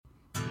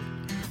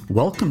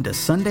Welcome to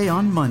Sunday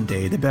on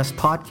Monday, the best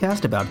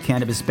podcast about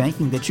cannabis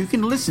banking that you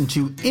can listen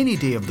to any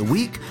day of the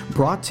week,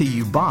 brought to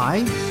you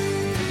by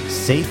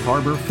Safe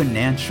Harbor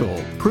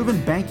Financial,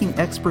 proven banking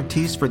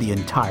expertise for the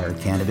entire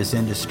cannabis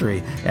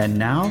industry. And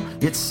now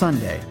it's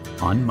Sunday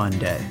on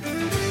Monday.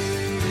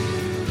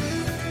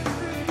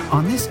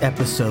 On this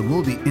episode,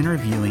 we'll be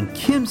interviewing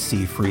Kim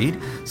Seefried,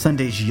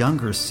 Sundie's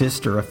younger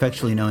sister,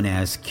 affectionately known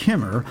as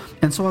Kimmer.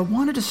 And so I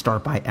wanted to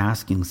start by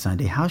asking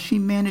Sundie how she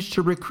managed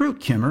to recruit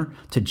Kimmer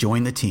to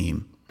join the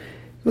team.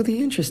 Well,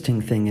 the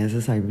interesting thing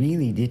is I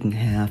really didn't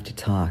have to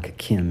talk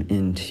Kim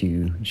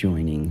into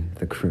joining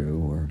the crew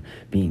or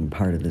being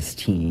part of this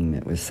team.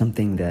 It was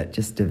something that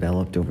just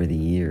developed over the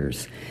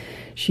years.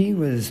 She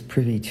was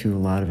privy to a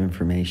lot of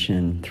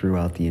information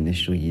throughout the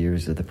initial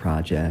years of the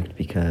project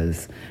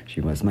because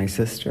she was my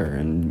sister,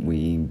 and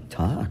we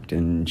talked,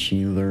 and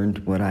she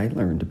learned what I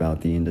learned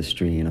about the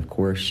industry. And of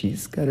course,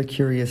 she's got a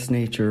curious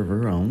nature of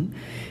her own,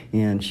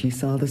 and she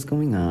saw this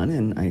going on.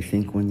 And I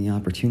think when the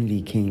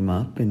opportunity came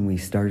up and we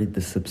started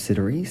the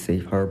subsidiary,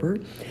 Safe Harbor,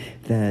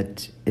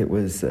 that it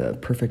was a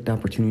perfect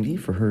opportunity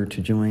for her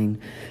to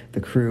join the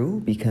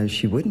crew because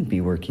she wouldn't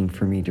be working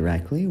for me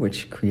directly,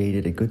 which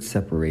created a good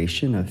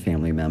separation of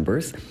family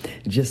members.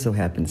 It just so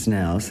happens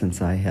now,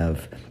 since I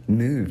have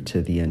moved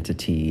to the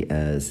entity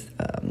as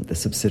the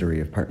subsidiary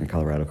of Partner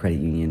Colorado Credit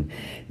Union,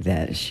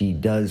 that she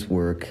does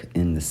work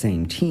in the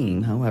same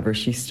team. However,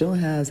 she still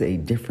has a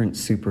different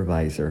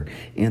supervisor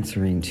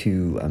answering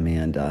to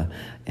Amanda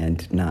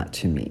and not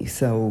to me.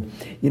 So,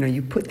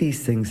 you put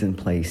these things in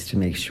place to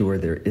make sure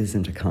there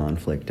isn't a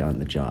conflict on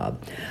the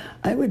job.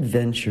 I would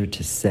venture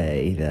to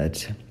say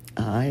that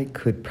I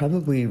could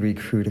probably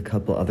recruit a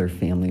couple other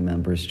family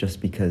members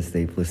just because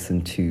they've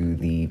listened to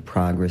the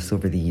progress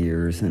over the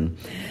years, and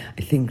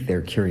I think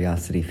their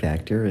curiosity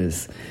factor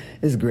is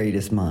as great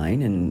as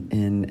mine,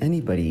 and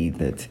anybody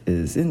that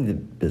is in the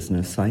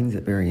business finds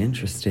it very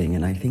interesting.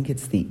 And I think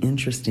it's the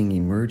interesting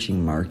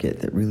emerging market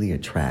that really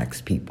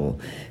attracts people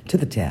to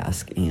the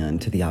task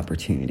and to the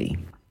opportunity.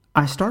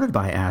 I started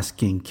by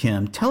asking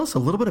Kim, tell us a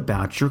little bit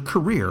about your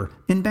career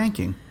in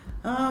banking.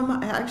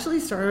 I actually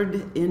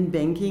started in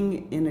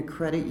banking in a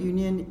credit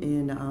union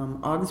in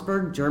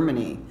Augsburg,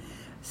 Germany.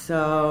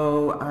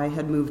 So I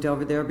had moved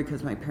over there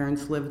because my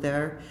parents lived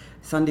there.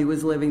 Sundie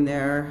was living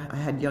there. I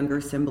had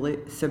younger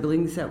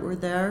siblings that were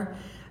there.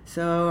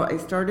 So I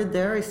started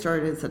there. I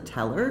started as a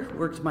teller,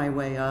 worked my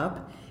way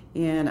up,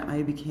 and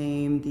I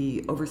became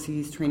the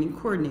overseas training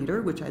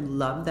coordinator, which I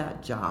loved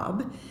that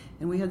job.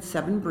 And we had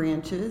 7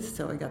 branches,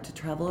 so I got to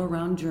travel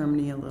around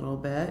Germany a little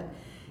bit.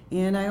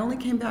 And I only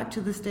came back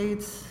to the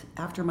States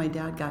after my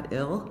dad got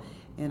ill,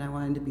 and I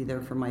wanted to be there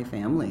for my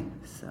family.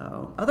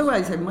 So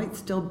otherwise, I might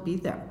still be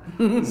there.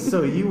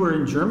 So you were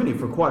in Germany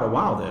for quite a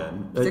while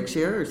then? 6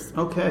 years.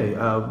 Okay.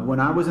 When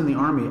I was in the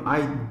Army,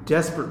 I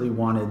desperately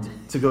wanted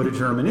to go to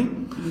Germany.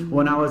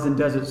 When I was in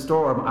Desert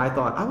Storm, I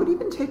thought I would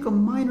even take a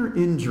minor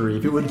injury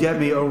if it would get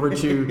me over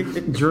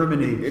to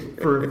Germany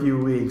for a few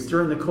weeks.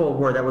 During the Cold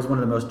War, that was one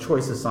of the most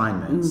choice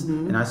assignments.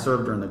 And I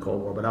served during the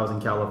Cold War, but I was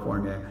in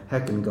California,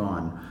 heck and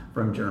gone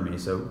from Germany.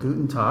 So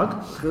Guten Tag.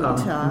 Guten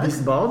Tag. Bis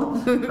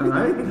bald. All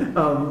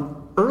right.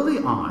 Early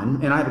on,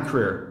 and I have a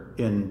career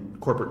in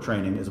corporate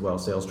training as well,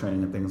 sales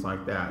training and things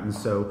like that. And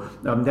so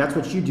that's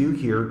what you do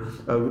here.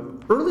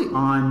 Early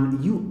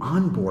on, you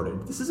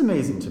onboarded, this is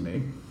amazing to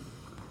me,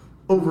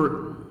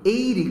 over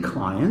 80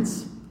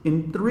 clients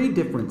in 3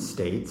 different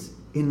states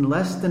in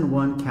less than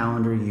 1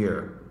 calendar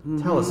year.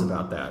 Tell us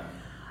about that.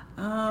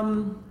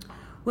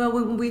 Well,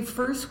 when we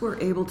first were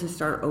able to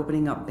start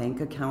opening up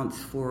bank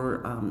accounts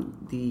for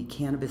the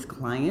cannabis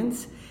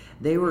clients,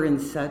 they were in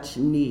such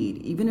need.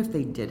 Even if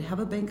they did have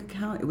a bank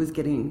account, it was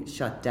getting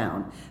shut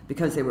down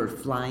because they were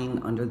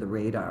flying under the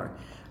radar.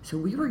 So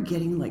we were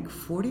getting like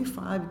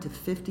 45 to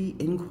 50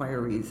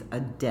 inquiries a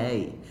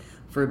day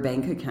for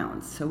bank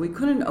accounts. So we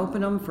couldn't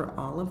open them for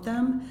all of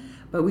them,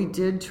 but we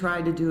did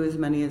try to do as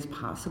many as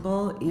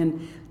possible.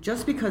 And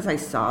just because I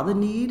saw the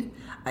need,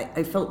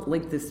 I felt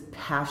like this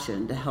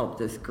passion to help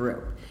this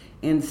group.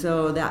 And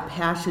so that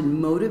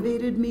passion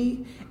motivated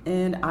me,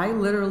 and I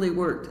literally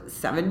worked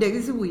 7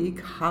 days a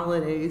week,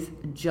 holidays,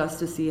 just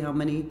to see how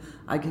many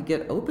I could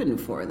get open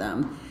for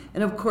them.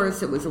 And of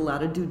course, it was a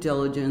lot of due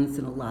diligence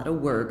and a lot of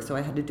work, so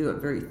I had to do it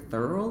very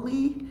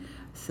thoroughly.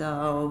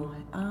 So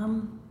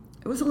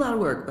it was a lot of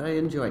work, but I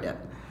enjoyed it.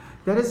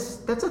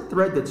 That's a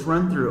thread that's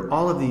run through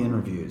all of the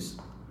interviews.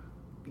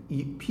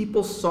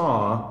 People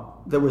saw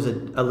there was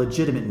a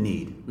legitimate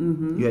need.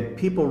 You had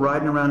people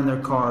riding around in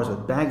their cars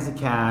with bags of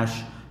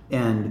cash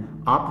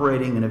and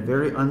operating in a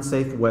very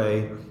unsafe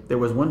way. There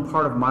was one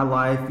part of my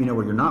life,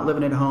 where you're not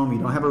living at home, you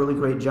don't have a really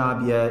great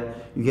job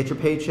yet, you get your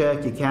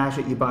paycheck, you cash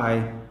it, you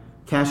buy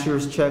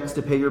cashier's checks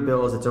to pay your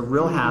bills. It's a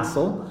real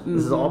hassle.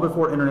 This is all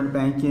before internet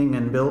banking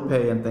and bill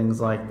pay and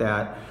things like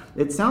that.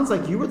 It sounds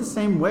like you were the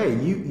same way.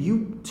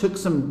 You took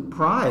some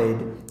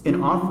pride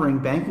in offering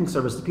banking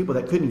service to people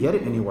that couldn't get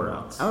it anywhere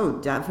else. Oh,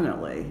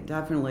 definitely.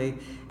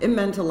 It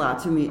meant a lot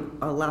to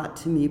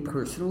me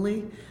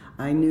personally.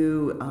 I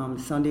knew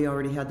Sundie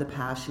already had the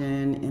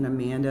passion, and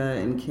Amanda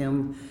and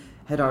Kim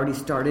had already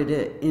started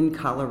it in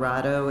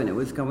Colorado, and it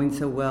was going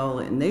so well,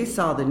 and they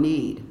saw the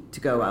need to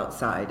go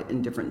outside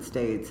in different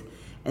states.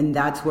 And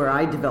that's where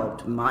I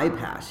developed my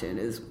passion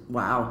is,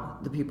 wow,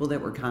 the people that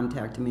were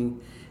contacting me.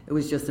 It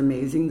was just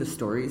amazing, the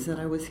stories that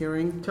I was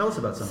hearing. Tell us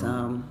about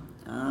some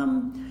of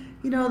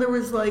them. There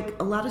was like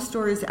a lot of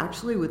stories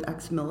actually with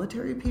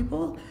ex-military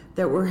people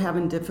that were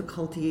having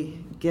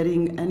difficulty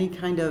getting any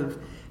kind of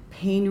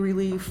pain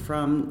relief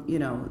from,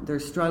 their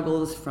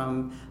struggles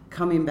from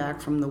coming back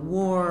from the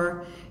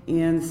war.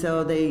 And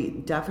so they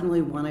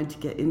definitely wanted to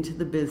get into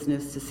the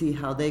business to see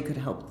how they could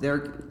help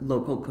their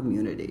local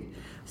community.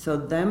 So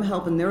them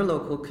helping their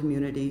local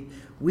community,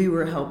 we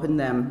were helping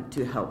them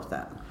to help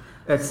them.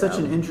 It's such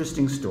an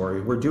interesting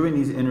story. We're doing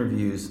these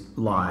interviews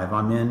live.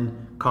 I'm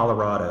in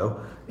Colorado,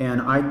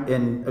 and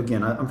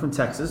again, I'm from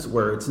Texas,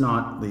 where it's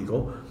not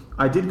legal.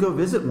 I did go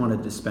visit one of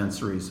the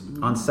dispensaries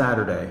on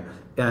Saturday,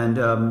 and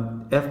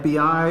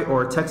FBI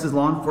or Texas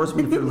law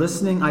enforcement, if you're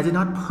listening, I did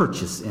not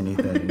purchase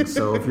anything.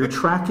 So if you're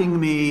tracking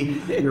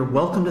me, you're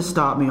welcome to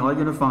stop me. All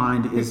you're going to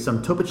find is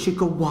some Topo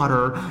Chico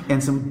water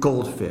and some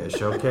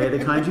goldfish, okay?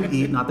 The kind you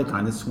eat, not the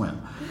kind that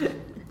swim.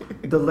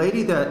 The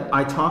lady that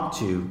I talked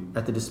to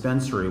at the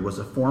dispensary was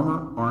a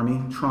former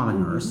Army trauma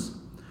nurse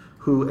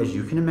who, as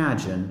you can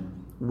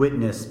imagine,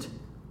 witnessed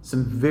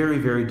some very,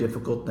 very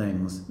difficult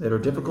things that are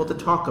difficult to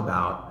talk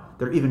about.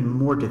 They're even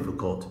more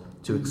difficult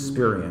to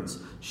experience.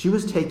 She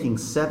was taking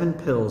 7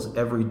 pills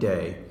every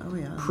day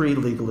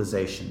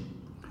pre-legalization.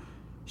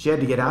 She had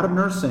to get out of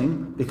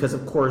nursing because,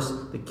 of course,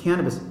 the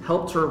cannabis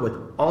helped her with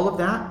all of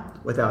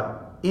that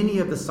without any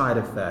of the side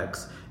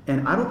effects.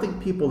 And I don't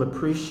think people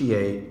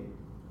appreciate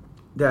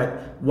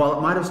that while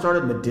it might have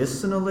started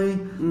medicinally,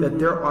 that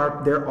there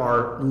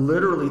are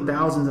literally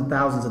thousands and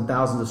thousands and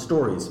thousands of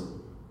stories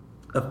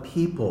of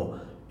people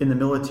in the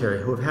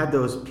military who have had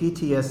those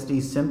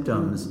PTSD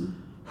symptoms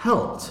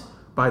helped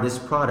by this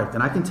product.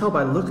 And I can tell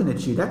by looking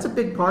at you, that's a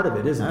big part of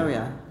it, isn't it? Oh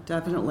yeah,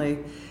 definitely.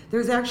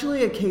 There's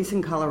actually a case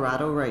in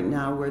Colorado right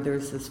now where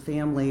there's this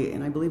family,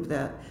 and I believe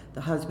that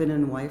the husband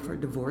and wife are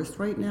divorced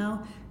right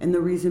now. And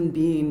the reason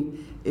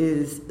being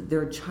is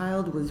their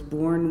child was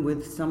born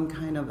with some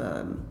kind of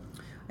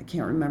I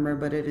can't remember,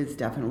 but it is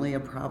definitely a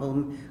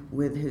problem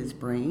with his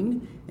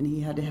brain, and he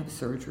had to have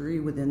surgery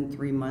within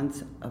 3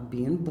 months of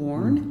being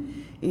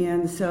born.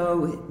 And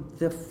so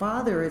the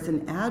father is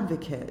an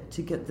advocate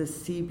to get the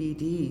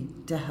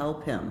CBD to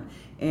help him,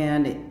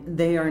 and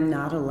they are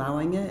not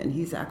allowing it, and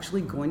he's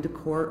actually going to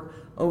court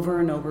over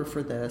and over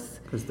for this.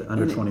 Because the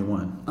under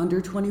 21.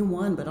 Under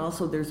 21, but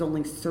also there's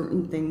only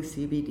certain things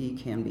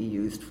CBD can be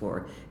used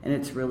for, and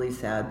it's really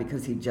sad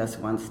because he just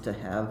wants to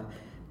have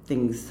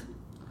things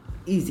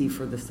easy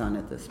for the son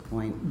at this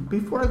point.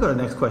 Before I go to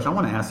the next question, I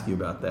want to ask you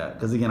about that,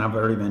 because again, I've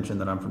already mentioned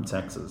that I'm from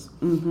Texas.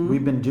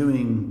 We've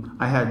been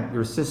I had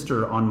your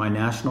sister on my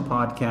national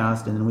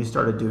podcast, and then we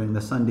started doing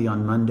the Sundie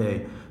on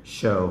Monday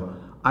show.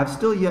 I've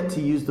still yet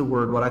to use the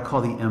word, what I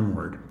call the M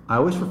word. I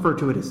always refer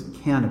to it as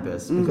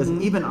cannabis, because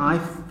even I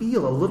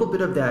feel a little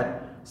bit of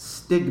that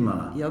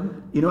stigma. Yep.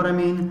 You know what I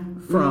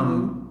mean?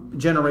 From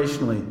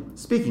generationally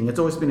speaking, it's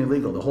always been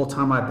illegal the whole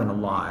time I've been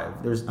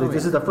alive. This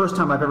is the first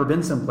time I've ever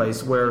been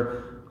someplace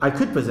where I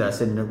could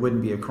possess it and it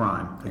wouldn't be a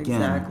crime.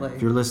 Again,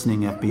 if you're listening,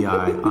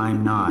 FBI,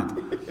 I'm not.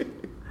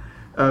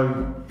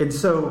 And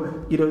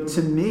so,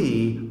 to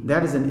me,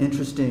 that is an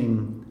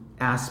interesting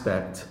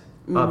aspect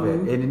of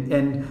it.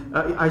 And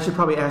I should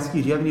probably ask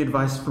you, do you have any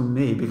advice for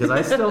me? Because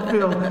I still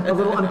feel a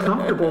little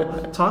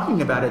uncomfortable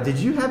talking about it. Did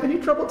you have any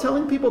trouble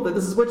telling people that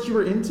this is what you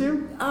were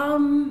into?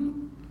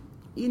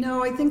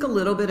 I think a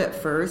little bit at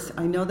first.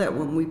 I know that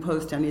when we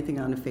post anything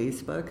on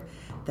Facebook,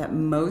 that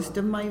most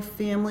of my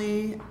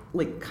family,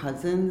 like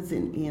cousins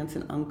and aunts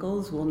and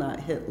uncles, will not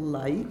hit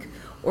like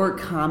or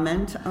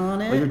comment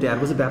on it. Well, your dad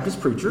was a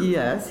Baptist preacher.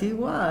 Yes, he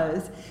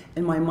was.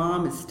 And my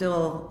mom is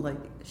still,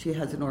 she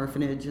has an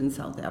orphanage in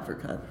South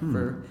Africa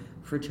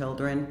for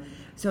children.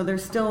 So they're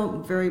still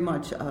very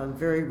much a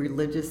very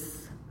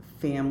religious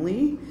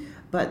family,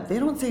 but they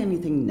don't say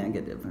anything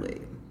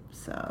negatively.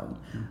 So,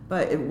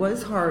 but it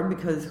was hard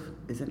because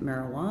is it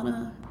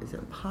marijuana? Is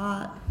it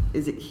pot?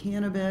 Is it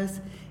cannabis?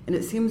 And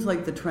it seems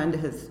like the trend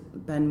has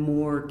been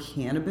more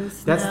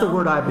cannabis. That's now. The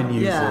word I've been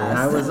using.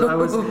 Yeah,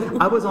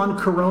 I was on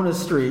Corona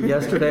Street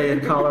yesterday in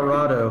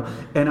Colorado,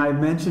 and I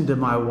mentioned to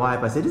my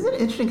wife, I said, "Isn't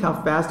it interesting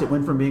how fast it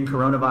went from being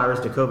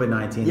coronavirus to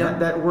COVID-19? Yep.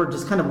 That word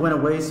just kind of went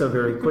away so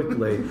very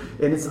quickly."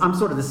 And I'm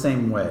sort of the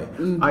same way.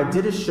 I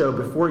did a show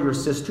before your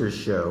sister's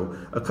show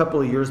a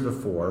couple of years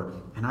before,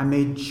 and I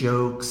made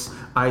jokes.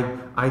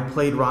 I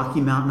played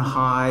Rocky Mountain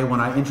High when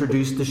I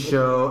introduced the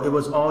show. It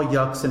was all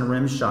yucks and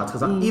rim shots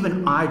because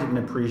even I didn't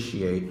appreciate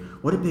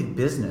what a big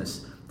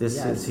business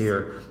this is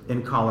here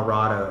in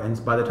Colorado.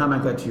 And by the time I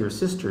got to your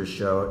sister's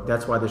show,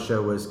 that's why the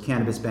show was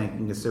Cannabis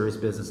Banking, a Serious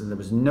Business, and there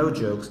was no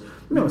jokes.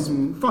 It was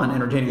fun,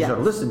 entertaining show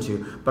to listen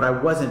to, but I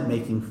wasn't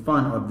making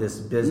fun of this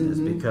business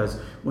because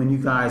when you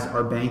guys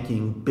are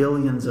banking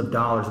billions of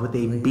dollars with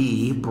a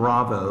B,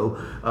 bravo,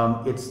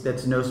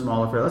 that's no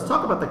small affair. Let's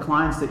talk about the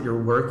clients that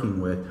you're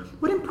working with.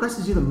 What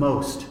impresses you the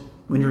most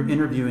when you're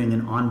interviewing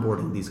and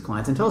onboarding these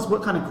clients? And tell us,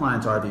 what kind of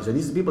clients are these? Are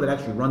these the people that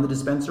actually run the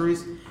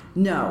dispensaries?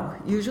 No,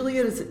 usually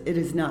it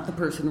is not the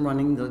person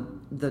running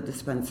the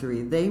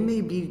dispensary. They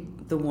may be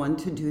the one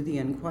to do the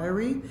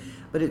inquiry,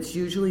 but it's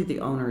usually the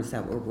owners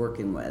that we're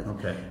working with.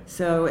 Okay.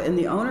 So, and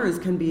the owners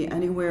can be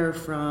anywhere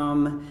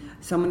from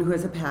someone who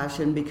has a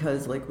passion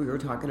because, like we were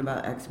talking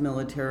about,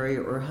 ex-military,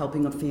 or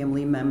helping a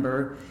family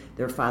member.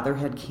 Their father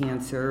had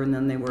cancer and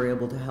then they were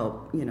able to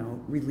help,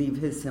 relieve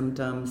his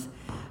symptoms.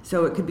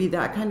 So it could be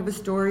that kind of a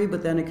story,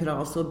 but then it could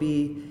also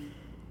be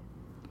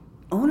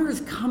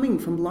owners coming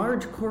from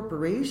large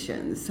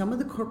corporations. Some of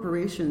the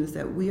corporations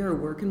that we are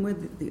working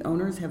with, the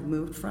owners have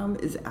moved from,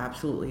 is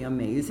absolutely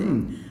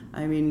amazing.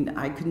 I mean,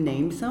 I could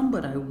name some,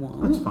 but I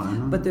won't. That's fine.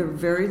 Huh? But they're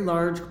very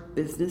large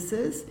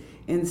businesses,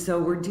 and so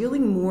we're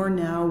dealing more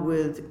now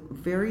with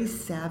very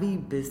savvy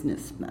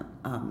businessmen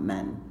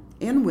men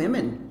and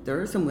women. There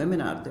are some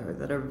women out there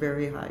that are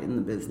very high in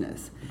the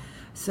business.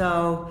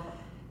 So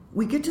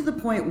we get to the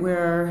point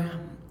where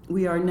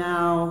we are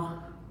now,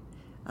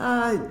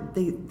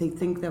 they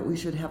think that we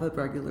should have a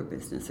regular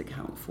business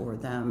account for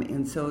them.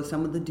 And so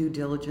some of the due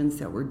diligence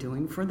that we're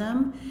doing for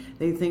them,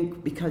 they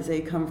think because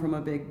they come from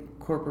a big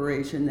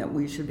corporation that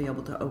we should be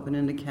able to open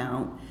an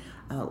account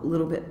a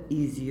little bit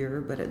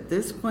easier. But at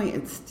this point,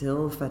 it's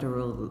still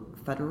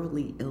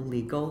federally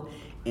illegal,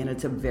 and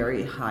it's a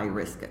very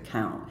high-risk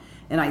account.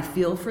 And I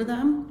feel for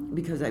them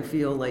because I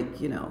feel like,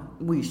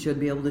 we should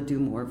be able to do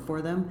more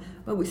for them,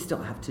 but we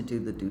still have to do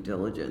the due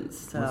diligence.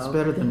 So it's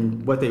better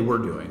than what they were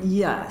doing.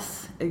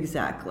 Yes,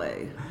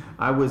 exactly.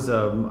 I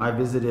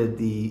visited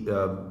the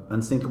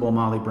Unsinkable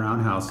Molly Brown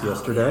house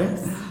yesterday.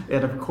 Yes.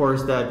 And of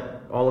course,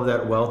 all of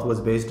that wealth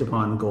was based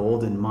upon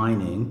gold and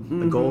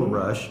mining, the gold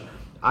rush.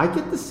 I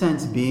get the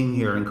sense, being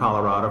here in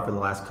Colorado for the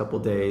last couple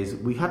of days,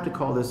 we have to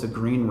call this a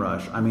green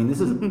rush. I mean, this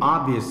is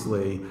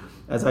obviously,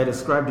 as I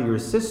described to your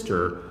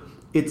sister,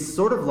 it's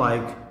sort of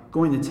like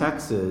going to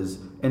Texas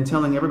and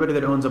telling everybody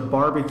that owns a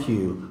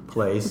barbecue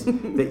place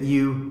that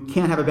you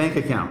can't have a bank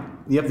account.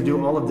 You have to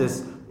do all of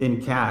this in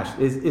cash.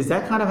 Is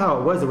that kind of how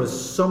it was? There was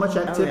so much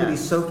activity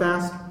so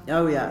fast?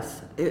 Oh,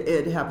 yes.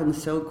 It happened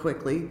so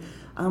quickly.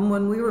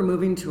 When we were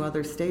moving to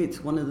other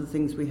states, one of the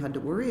things we had to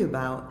worry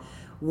about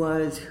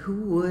was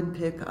who would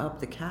pick up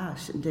the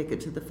cash and take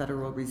it to the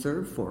Federal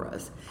Reserve for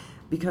us.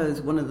 Because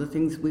one of the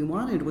things we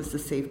wanted was the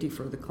safety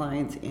for the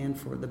clients and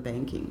for the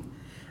banking,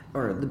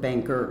 or the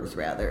bankers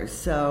rather.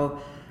 So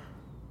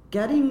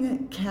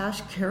getting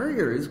cash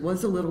carriers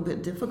was a little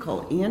bit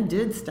difficult and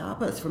did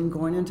stop us from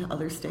going into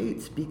other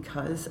states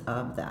because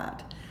of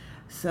that.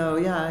 So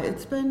yeah,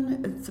 it's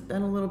been a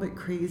little bit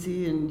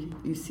crazy, and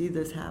you see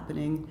this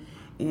happening,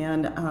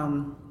 and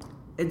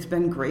it's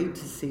been great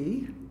to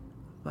see,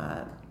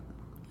 but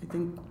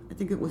I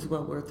think it was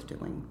well worth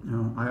doing.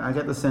 I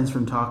get the sense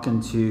from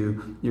talking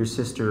to your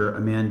sister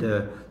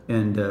Amanda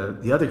and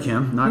the other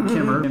Kim, not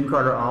Kimmer, Kim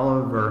Carter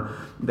Oliver,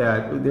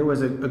 that there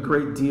was a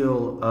great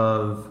deal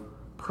of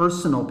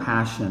personal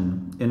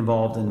passion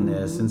involved in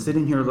this. And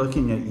sitting here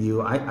looking at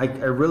you, I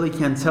really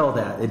can tell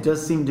that. It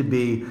does seem to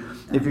be,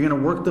 if you're going to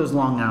work those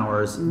long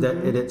hours that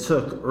it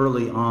took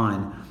early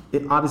on,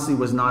 it obviously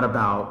was not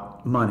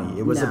about money.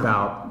 It was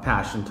about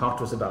passion. Talk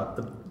to us about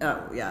the...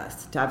 Oh,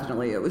 yes,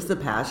 definitely. It was the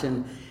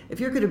passion.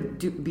 If you're going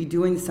to be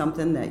doing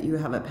something that you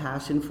have a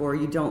passion for,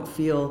 you don't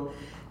feel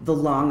the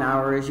long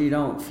hours, you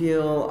don't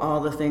feel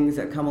all the things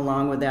that come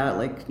along with that,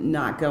 like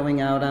not going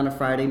out on a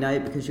Friday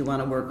night because you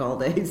want to work all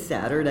day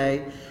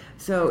Saturday.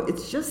 So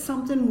it's just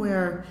something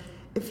where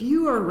if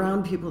you are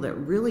around people that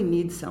really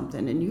need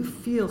something and you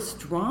feel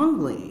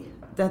strongly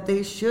that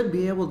they should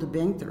be able to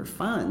bank their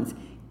funds,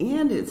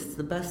 and it's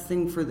the best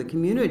thing for the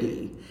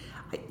community,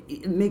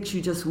 it makes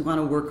you just want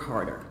to work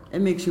harder.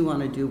 It makes you want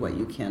to do what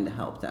you can to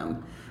help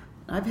them.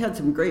 I've had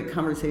some great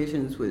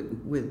conversations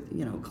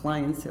with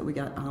clients that we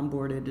got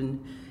onboarded,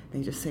 and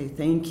they just say,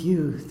 thank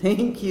you,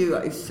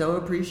 I so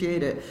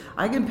appreciate it.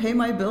 I can pay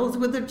my bills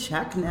with a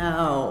check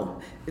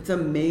now. It's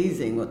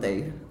amazing what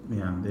they...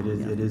 Yeah,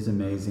 it is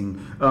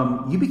amazing.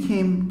 You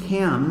became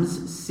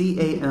CAMS,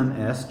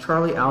 C-A-M-S,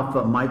 Charlie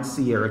Alpha Mike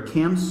Sierra,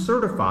 CAMS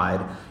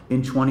certified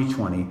in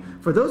 2020.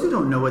 For those who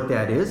don't know what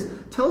that is,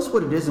 tell us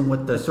what it is and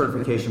what the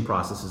certification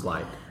process is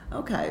like.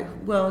 Okay,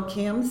 well,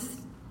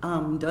 CAMS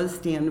does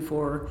stand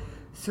for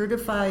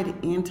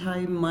Certified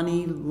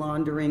Anti-Money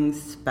Laundering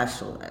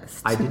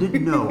Specialist. I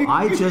didn't know.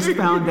 I just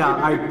found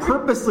out. I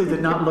purposely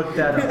did not look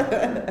that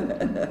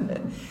up.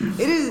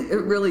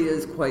 It really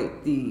is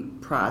quite the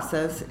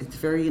process. It's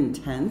very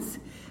intense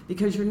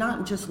because you're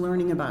not just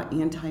learning about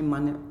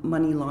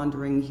anti-money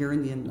laundering here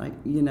in the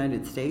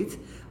United States,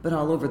 but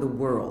all over the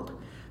world.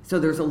 So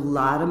there's a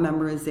lot of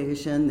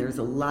memorization. There's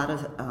a lot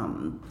of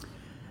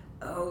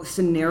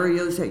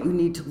scenarios that you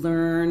need to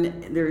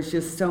learn. There's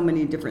just so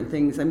many different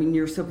things. I mean,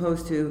 you're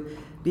supposed to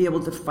be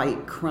able to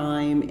fight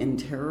crime and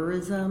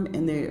terrorism,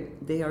 and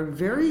they are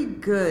very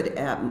good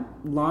at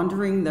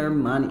laundering their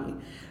money.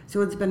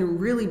 So it's been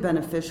really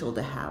beneficial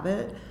to have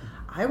it.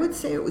 I would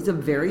say it was a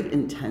very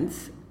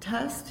intense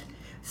test.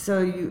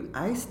 So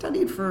I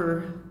studied it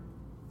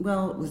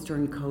was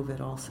during COVID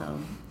also.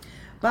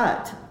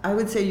 But I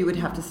would say you would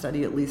have to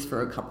study at least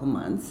for a couple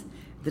months.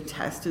 The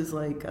test is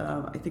like,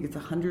 I think it's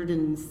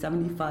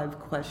 175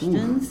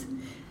 questions,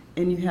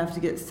 and you have to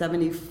get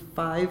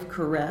 75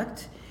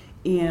 correct.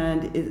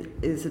 And it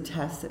is a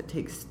test that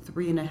takes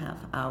 3.5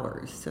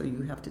 hours, so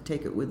you have to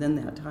take it within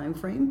that time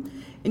frame.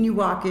 And you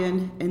walk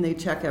in, and they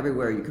check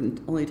everywhere. You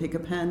can only take a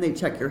pen. They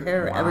check your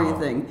hair,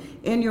 everything,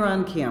 and you're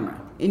on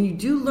camera. And you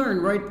do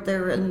learn right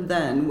there and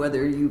then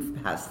whether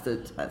you've passed the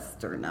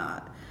test or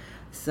not.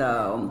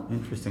 So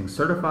interesting.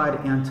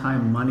 Certified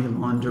anti-money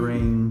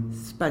laundering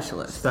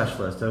specialist.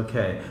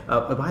 Okay.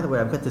 By the way,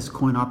 I've got this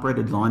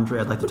coin-operated laundry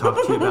I'd like to talk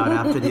to you about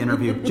after the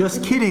interview.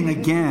 Just kidding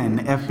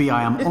again, FBI.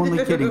 I'm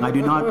only kidding. I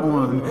do not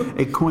own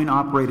a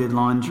coin-operated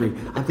laundry.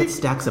 I've got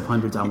stacks of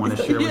hundreds I want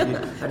to share with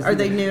you. Are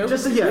they new?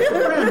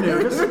 Brand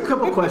new. Just a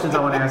couple questions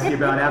I want to ask you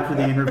about after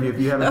the interview. If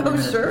you have a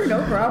minute. Sure,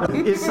 no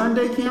problem. Is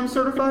Sundie Cam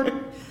certified?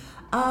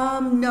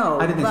 No.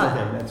 I didn't think so.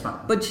 Okay, that's fine.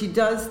 But she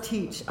does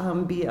teach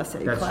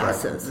BSA that's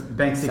classes. Right.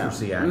 Bank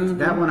Secrecy Act.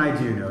 That one I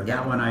do know.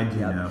 That one I do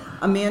know.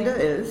 Amanda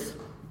is.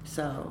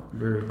 So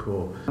very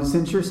cool.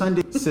 Since you're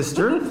Sundie's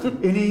sister,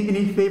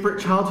 any favorite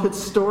childhood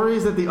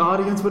stories that the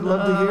audience would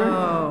love to hear?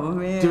 Oh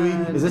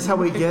man! Is this how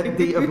we get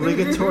the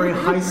obligatory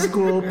high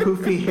school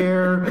poofy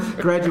hair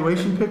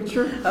graduation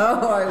picture?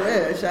 Oh,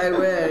 I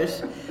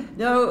wish.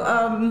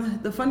 No,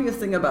 the funniest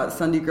thing about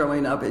Sundie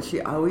growing up is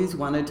she always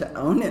wanted to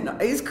own an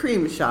ice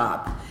cream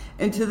shop.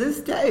 And to this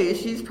day,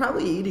 she's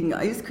probably eating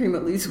ice cream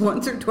at least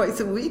once or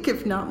twice a week,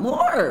 if not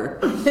more.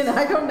 And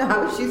I don't know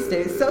how she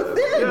stays so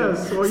thin.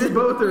 Yes, well, you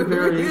both are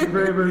very,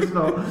 very, very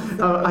small.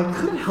 I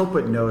couldn't help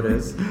but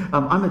notice,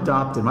 I'm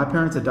adopted. My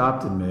parents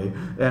adopted me,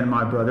 and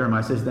my brother and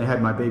my sister, they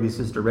had my baby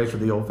sister Rachel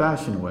the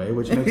old-fashioned way,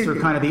 which makes her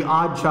kind of the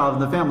odd child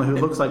in the family who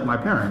looks like my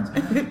parents.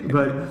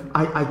 But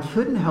I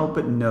couldn't help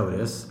but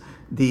notice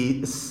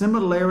the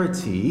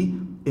similarity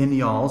in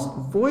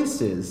y'all's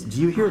voices.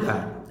 Do you hear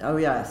that? Oh,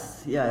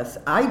 yes.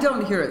 I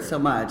don't hear it so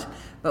much,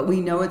 but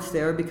we know it's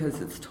there because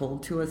it's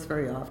told to us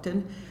very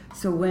often.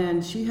 So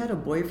when she had a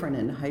boyfriend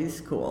in high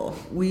school,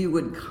 we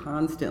would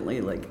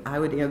constantly, I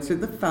would answer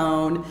the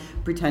phone,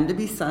 pretend to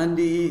be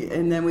Sundie,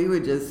 and then we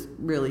would just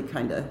really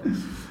kind of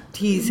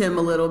tease him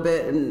a little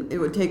bit, and it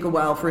would take a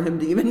while for him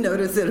to even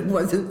notice that it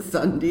wasn't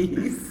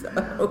Sundie.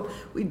 So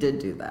we did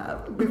do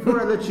that.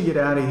 Before I let you get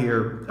out of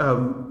here,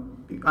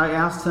 I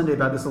asked Sundie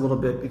about this a little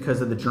bit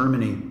because of the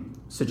Germany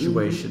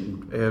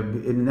situation.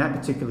 In that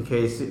particular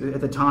case,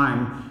 at the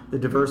time, the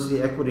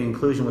diversity, equity,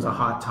 inclusion was a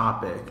hot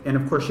topic. And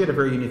of course, she had a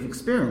very unique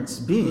experience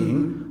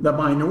being the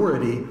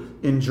minority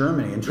in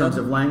Germany in terms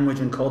of language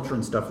and culture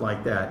and stuff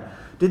like that.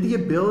 Did the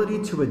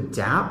ability to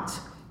adapt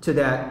to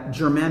that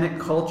Germanic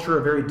culture,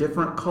 a very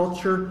different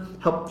culture,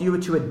 help you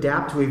to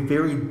adapt to a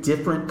very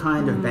different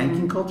kind of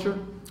banking culture?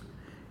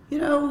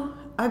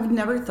 I've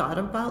never thought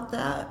about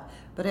that,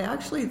 but I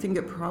actually think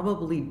it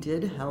probably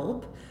did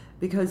help,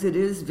 because it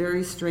is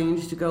very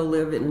strange to go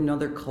live in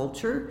another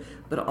culture,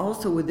 but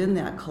also within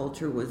that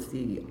culture was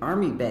the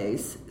army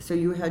base. So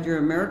you had your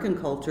American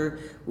culture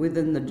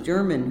within the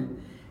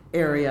German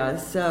area.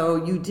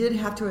 So you did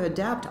have to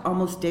adapt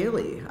almost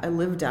daily. I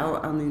lived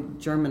out on the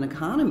German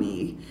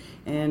economy,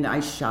 and I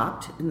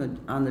shopped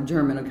on the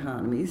German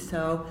economy.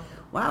 So,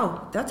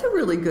 wow, that's a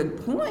really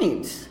good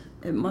point.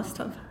 It must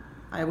have.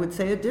 I would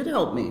say it did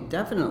help me,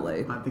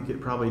 definitely. I think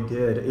it probably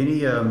did.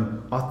 Any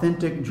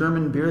authentic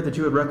German beer that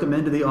you would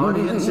recommend to the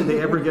audience? Did they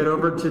ever get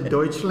over to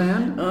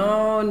Deutschland?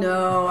 Oh,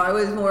 no. I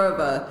was more of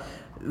a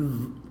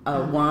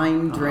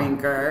wine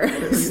drinker.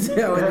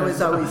 So it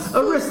was always...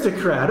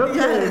 Aristocrat. Okay,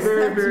 yes,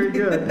 very, very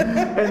good.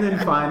 And then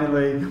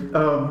finally,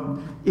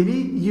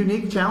 any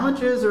unique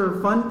challenges or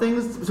fun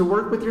things to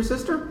work with your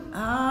sister?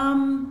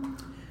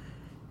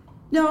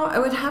 No, I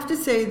would have to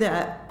say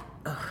that...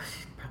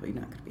 she's probably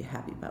not going to be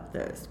happy about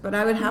this, but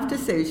I would have to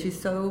say she's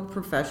so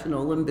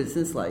professional and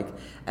businesslike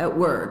at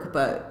work,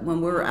 but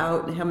when we're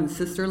out having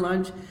sister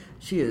lunch,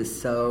 she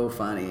is so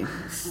funny,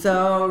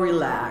 so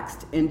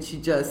relaxed, and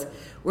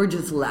we're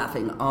just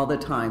laughing all the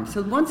time.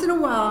 So once in a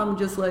while, I'm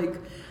just like,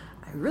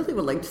 I really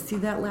would like to see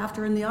that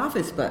laughter in the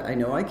office, but I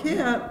know I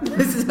can't.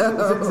 Since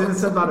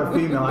I'm not a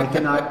female, I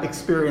cannot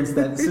experience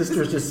that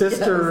sister's just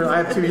sister. Yes. I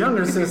have two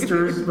younger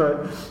sisters,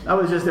 but I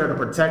was just there to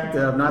protect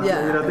them, not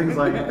things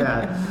like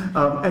that.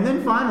 And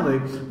then finally,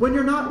 when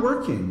you're not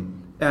working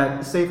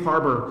at Safe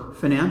Harbor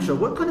Financial,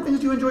 what kind of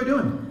things do you enjoy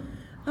doing?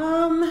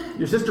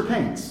 Your sister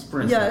paints,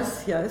 for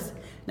instance. Yes.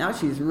 Now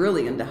she's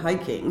really into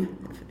hiking,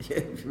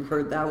 if you've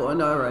heard that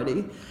one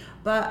already.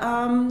 But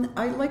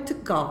I like to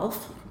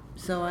golf.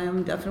 So I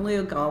am definitely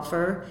a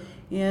golfer.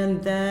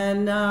 And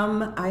then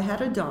I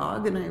had a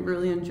dog, and I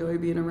really enjoy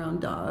being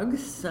around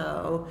dogs.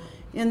 So,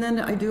 and then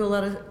I do a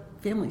lot of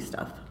family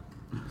stuff.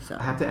 So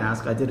I have to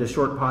ask, I did a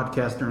short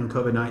podcast during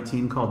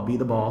COVID-19 called Be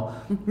the Ball.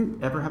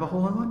 Ever have a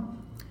hole-in-one?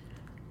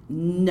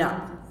 No.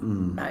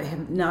 I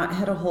have not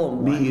had a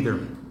hole-in-one. Me either.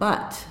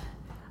 But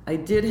I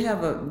did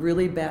have a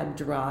really bad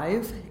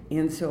drive,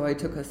 and so I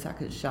took a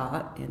second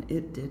shot, and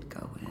it did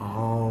go in.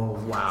 Oh,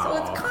 wow.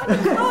 So it's kind of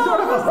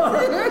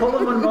close.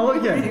 Hole-in-one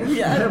mulligan.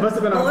 Yeah. It must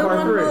have been on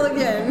par 3.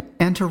 Mulligan.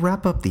 And to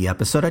wrap up the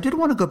episode, I did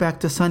want to go back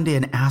to Sundie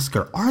and ask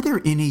her, are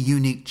there any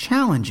unique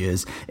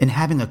challenges in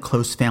having a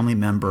close family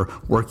member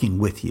working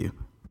with you?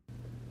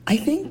 I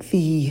think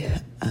the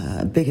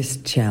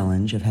biggest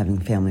challenge of having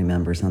family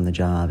members on the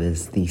job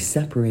is the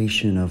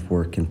separation of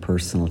work and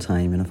personal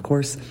time. And of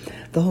course,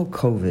 the whole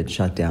COVID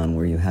shutdown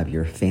where you have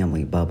your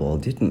family bubble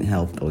didn't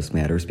help those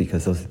matters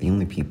because those are the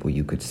only people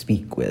you could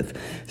speak with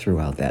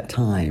throughout that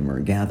time or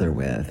gather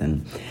with.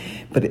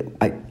 But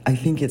I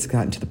think it's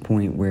gotten to the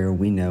point where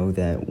we know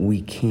that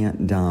we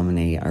can't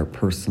dominate our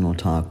personal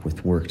talk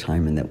with work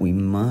time and that we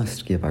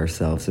must give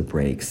ourselves a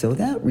break. So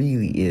that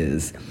really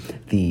is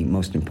the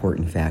most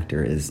important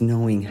factor, is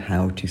knowing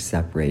how to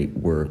separate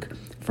work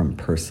from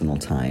personal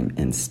time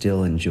and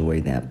still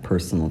enjoy that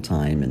personal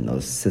time and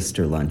those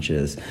sister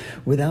lunches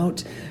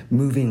without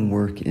moving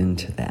work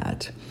into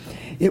that.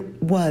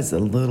 It was a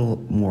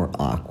little more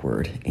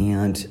awkward,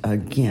 and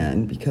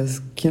again,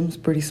 because Kim's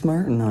pretty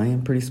smart and I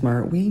am pretty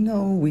smart, we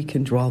know we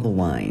can draw the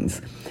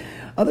lines.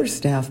 Other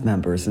staff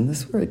members, and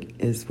this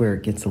is where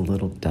it gets a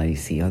little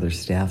dicey, other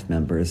staff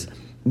members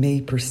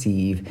may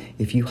perceive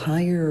if you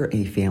hire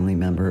a family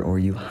member or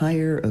you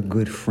hire a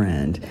good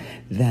friend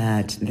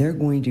that they're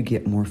going to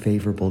get more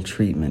favorable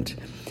treatment.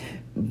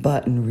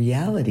 But in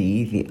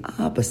reality, the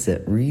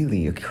opposite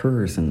really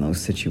occurs in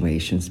those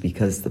situations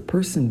because the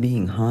person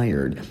being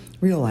hired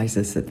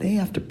realizes that they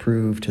have to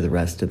prove to the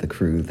rest of the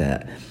crew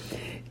that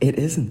it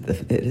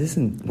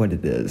isn't what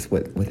it is,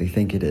 what they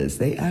think it is.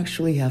 They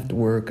actually have to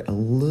work a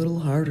little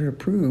harder to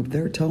prove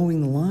they're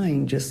towing the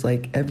line just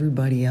like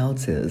everybody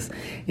else is,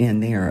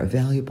 and they are a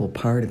valuable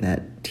part of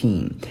that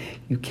team.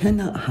 You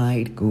cannot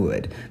hide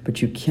good,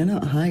 but you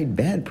cannot hide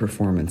bad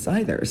performance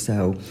either.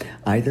 So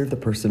either the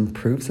person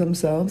proves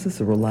themselves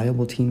as a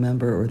reliable team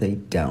member or they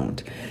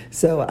don't.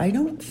 So I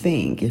don't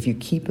think if you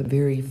keep a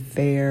very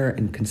fair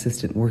and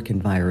consistent work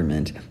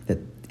environment that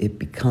it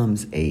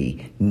becomes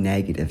a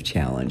negative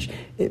challenge.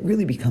 It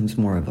really becomes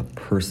more of a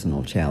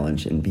personal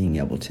challenge in being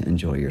able to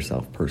enjoy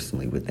yourself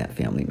personally with that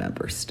family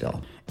member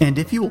still. And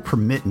if you will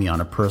permit me on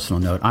a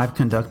personal note, I've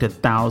conducted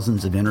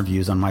thousands of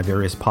interviews on my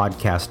various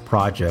podcast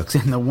projects,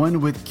 and the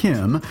one with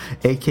Kim,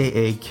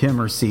 aka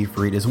Kim or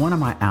Seefried, is one of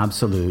my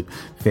absolute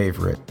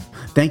favorite.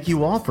 Thank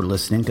you all for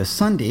listening to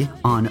Sundie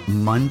on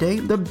Monday,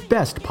 the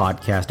best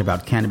podcast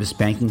about cannabis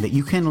banking that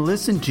you can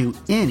listen to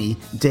any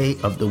day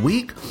of the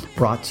week,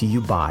 brought to you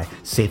by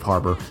Safe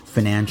Harbor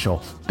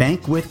Financial.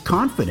 Bank with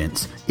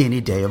confidence any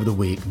day of the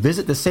week.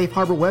 Visit the Safe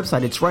Harbor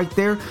website. It's right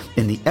there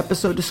in the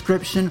episode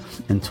description.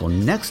 Until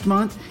next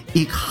month,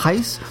 Ich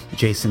heiss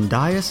Jason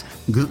Dias,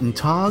 Guten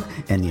Tag,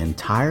 and the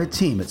entire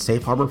team at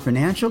Safe Harbor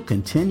Financial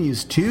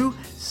continues to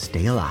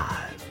stay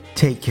alive.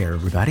 Take care,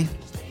 everybody.